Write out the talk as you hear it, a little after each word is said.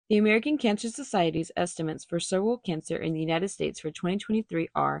The American Cancer Society's estimates for cervical cancer in the United States for 2023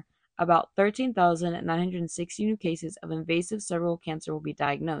 are about 13,960 new cases of invasive cervical cancer will be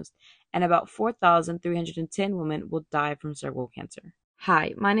diagnosed, and about 4,310 women will die from cervical cancer.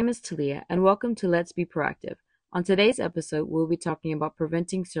 Hi, my name is Talia, and welcome to Let's Be Proactive. On today's episode, we'll be talking about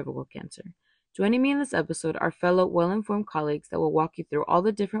preventing cervical cancer. Joining me in this episode are fellow well-informed colleagues that will walk you through all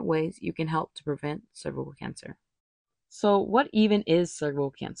the different ways you can help to prevent cervical cancer. So, what even is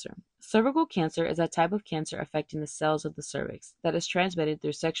cervical cancer? Cervical cancer is a type of cancer affecting the cells of the cervix that is transmitted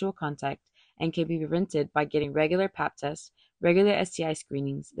through sexual contact and can be prevented by getting regular Pap tests, regular STI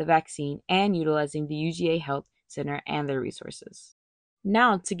screenings, the vaccine, and utilizing the UGA Health Center and their resources.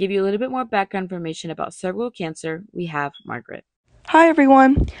 Now, to give you a little bit more background information about cervical cancer, we have Margaret. Hi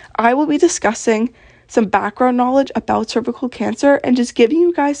everyone, I will be discussing some background knowledge about cervical cancer and just giving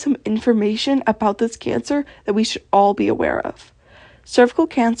you guys some information about this cancer that we should all be aware of. Cervical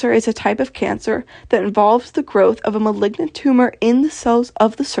cancer is a type of cancer that involves the growth of a malignant tumor in the cells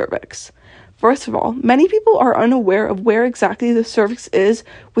of the cervix. First of all, many people are unaware of where exactly the cervix is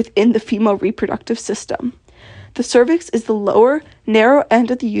within the female reproductive system. The cervix is the lower, narrow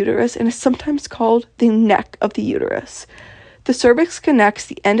end of the uterus and is sometimes called the neck of the uterus. The cervix connects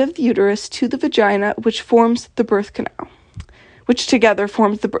the end of the uterus to the vagina, which together forms the birth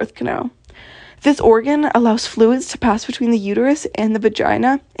canal. This organ allows fluids to pass between the uterus and the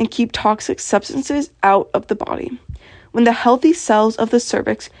vagina and keep toxic substances out of the body. When the healthy cells of the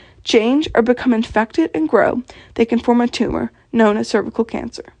cervix change or become infected and grow, they can form a tumor known as cervical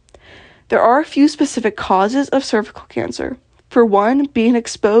cancer. There are a few specific causes of cervical cancer. For one, being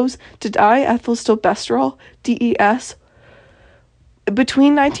exposed to diethylstilbestrol, DES.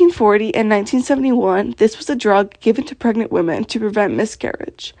 Between 1940 and 1971, this was a drug given to pregnant women to prevent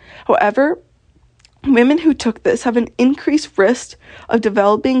miscarriage. However, women who took this have an increased risk of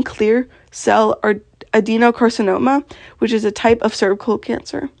developing clear cell or adenocarcinoma, which is a type of cervical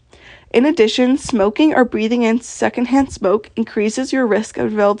cancer. In addition, smoking or breathing in secondhand smoke increases your risk of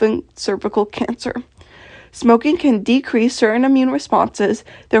developing cervical cancer. Smoking can decrease certain immune responses,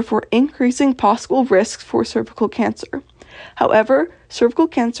 therefore increasing possible risks for cervical cancer. However, cervical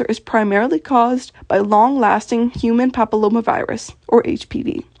cancer is primarily caused by long-lasting human papillomavirus, or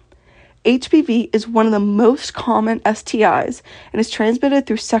HPV. HPV is one of the most common STIs and is transmitted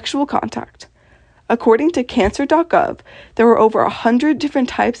through sexual contact. According to cancer.gov, there are over 100 different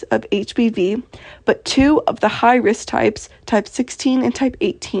types of HPV, but two of the high-risk types, type 16 and type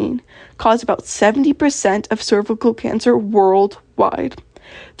 18, cause about 70% of cervical cancer worldwide.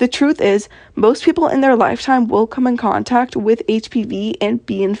 The truth is, most people in their lifetime will come in contact with HPV and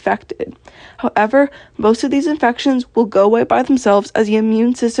be infected. However, most of these infections will go away by themselves as the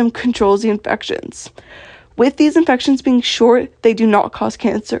immune system controls the infections. With these infections being short, they do not cause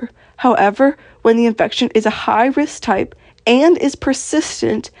cancer. However, when the infection is a high-risk type and is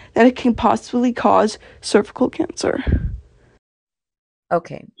persistent, then it can possibly cause cervical cancer.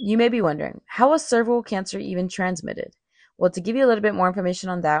 Okay, you may be wondering, how is cervical cancer even transmitted? Well, to give you a little bit more information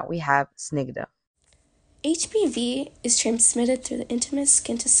on that, we have Snigdha. HPV is transmitted through the intimate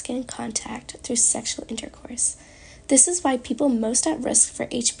skin-to-skin contact through sexual intercourse. This is why people most at risk for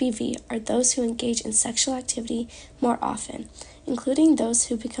HPV are those who engage in sexual activity more often, including those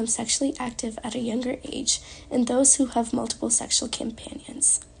who become sexually active at a younger age and those who have multiple sexual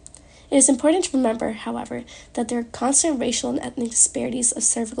companions. It is important to remember, however, that there are constant racial and ethnic disparities of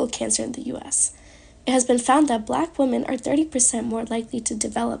cervical cancer in the U.S. It has been found that Black women are 30% more likely to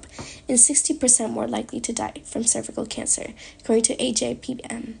develop and 60% more likely to die from cervical cancer, according to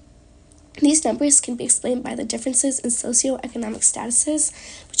AJPM. These numbers can be explained by the differences in socioeconomic statuses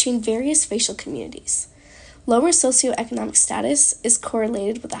between various racial communities. Lower socioeconomic status is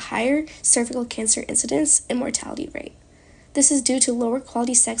correlated with a higher cervical cancer incidence and mortality rate. This is due to lower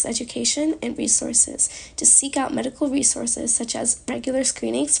quality sex education and resources to seek out medical resources such as regular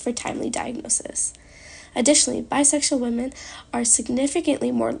screenings for timely diagnosis. Additionally, bisexual women are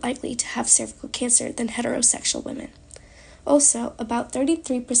significantly more likely to have cervical cancer than heterosexual women. Also, about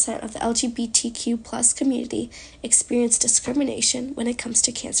 33% of the LGBTQ+ community experience discrimination when it comes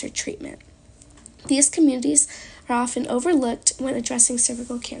to cancer treatment. These communities are often overlooked when addressing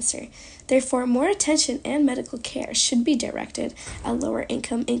cervical cancer. Therefore, more attention and medical care should be directed at lower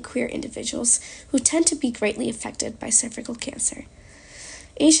income and queer individuals who tend to be greatly affected by cervical cancer.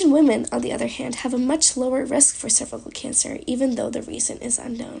 Asian women, on the other hand, have a much lower risk for cervical cancer, even though the reason is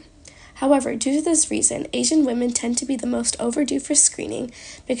unknown. However, due to this reason, Asian women tend to be the most overdue for screening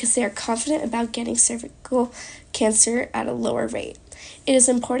because they are confident about getting cervical cancer at a lower rate. It is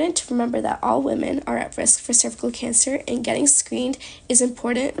important to remember that all women are at risk for cervical cancer, and getting screened is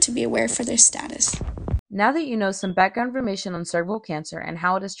important to be aware for their status. Now that you know some background information on cervical cancer and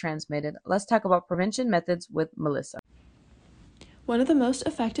how it is transmitted, let's talk about prevention methods with Melissa. One of the most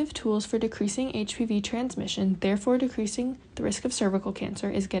effective tools for decreasing HPV transmission, therefore decreasing the risk of cervical cancer,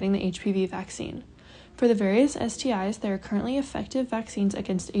 is getting the HPV vaccine. For the various STIs, there are currently effective vaccines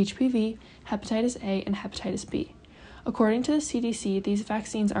against HPV, hepatitis A, and hepatitis B. According to the CDC, these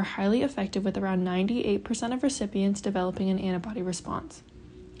vaccines are highly effective with around 98% of recipients developing an antibody response.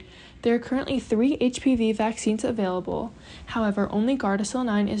 There are currently 3 HPV vaccines available. However, only Gardasil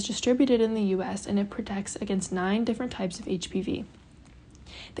 9 is distributed in the US, and it protects against 9 different types of HPV.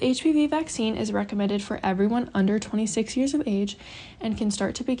 The HPV vaccine is recommended for everyone under 26 years of age and can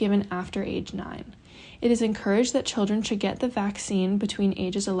start to be given after age 9. It is encouraged that children should get the vaccine between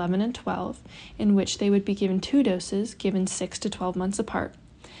ages 11 and 12, in which they would be given 2 doses, given 6 to 12 months apart.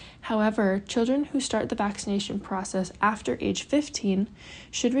 However, children who start the vaccination process after age 15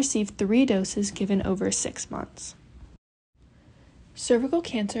 should receive 3 doses given over 6 months. Cervical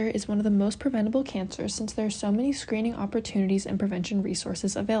cancer is one of the most preventable cancers since there are so many screening opportunities and prevention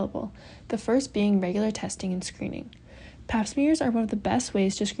resources available, the first being regular testing and screening. Pap smears are one of the best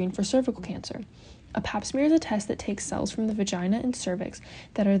ways to screen for cervical cancer. A pap smear is a test that takes cells from the vagina and cervix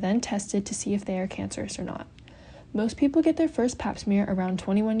that are then tested to see if they are cancerous or not. Most people get their first pap smear around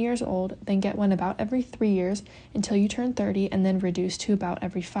 21 years old, then get one about every 3 years until you turn 30, and then reduce to about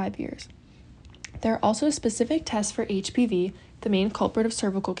every 5 years. There are also specific tests for HPV, the main culprit of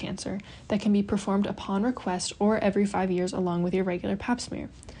cervical cancer, that can be performed upon request or every 5 years along with your regular pap smear.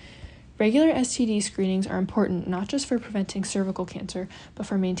 Regular STD screenings are important not just for preventing cervical cancer, but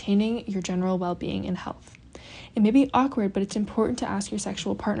for maintaining your general well-being and health. It may be awkward, but it's important to ask your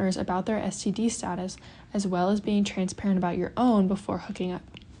sexual partners about their STD status, as well as being transparent about your own before hooking up.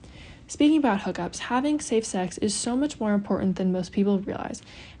 Speaking about hookups, having safe sex is so much more important than most people realize,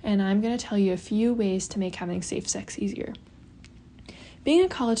 and I'm going to tell you a few ways to make having safe sex easier. Being a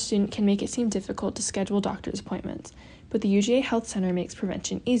college student can make it seem difficult to schedule doctor's appointments, but the UGA Health Center makes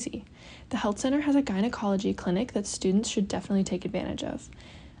prevention easy. The health center has a gynecology clinic that students should definitely take advantage of.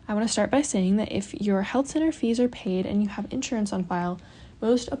 I want to start by saying that if your health center fees are paid and you have insurance on file,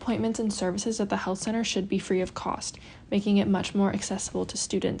 most appointments and services at the health center should be free of cost, making it much more accessible to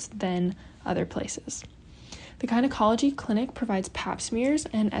students than other places. The gynecology clinic provides pap smears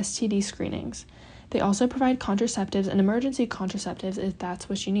and STD screenings. They also provide contraceptives and emergency contraceptives if that's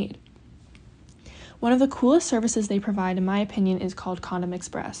what you need. One of the coolest services they provide, in my opinion, is called Condom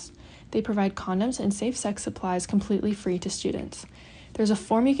Express. They provide condoms and safe sex supplies completely free to students. There's a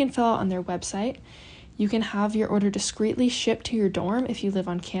form you can fill out on their website. You can have your order discreetly shipped to your dorm if you live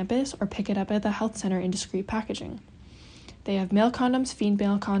on campus, or pick it up at the health center in discreet packaging. They have male condoms,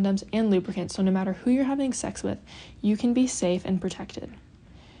 female condoms, and lubricants, so no matter who you're having sex with, you can be safe and protected.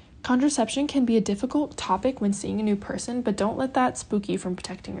 Contraception can be a difficult topic when seeing a new person, but don't let that spook you from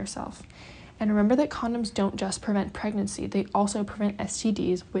protecting yourself. And remember that condoms don't just prevent pregnancy, they also prevent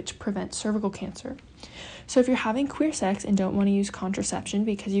STDs, which prevent cervical cancer. So if you're having queer sex and don't want to use contraception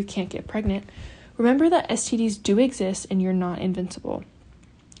because you can't get pregnant, remember that STDs do exist and you're not invincible.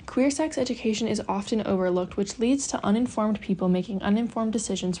 Queer sex education is often overlooked, which leads to uninformed people making uninformed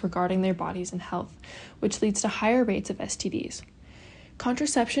decisions regarding their bodies and health, which leads to higher rates of STDs.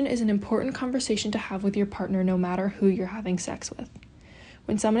 Contraception is an important conversation to have with your partner no matter who you're having sex with.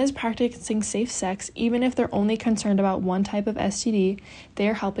 When someone is practicing safe sex, even if they're only concerned about one type of STD, they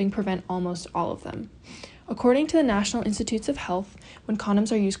are helping prevent almost all of them. According to the National Institutes of Health, when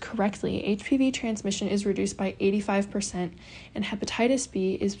condoms are used correctly, HPV transmission is reduced by 85% and hepatitis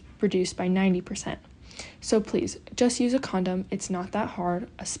B is reduced by 90%. So please, just use a condom. It's not that hard,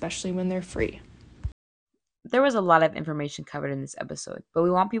 especially when they're free. There was a lot of information covered in this episode, but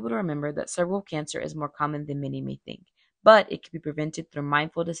we want people to remember that cervical cancer is more common than many may think, but it can be prevented through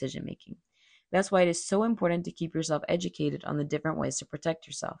mindful decision making. That's why it is so important to keep yourself educated on the different ways to protect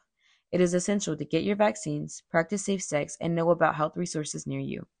yourself. It is essential to get your vaccines, practice safe sex, and know about health resources near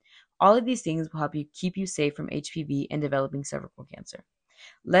you. All of these things will help you keep you safe from HPV and developing cervical cancer.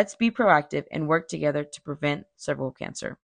 Let's be proactive and work together to prevent cervical cancer.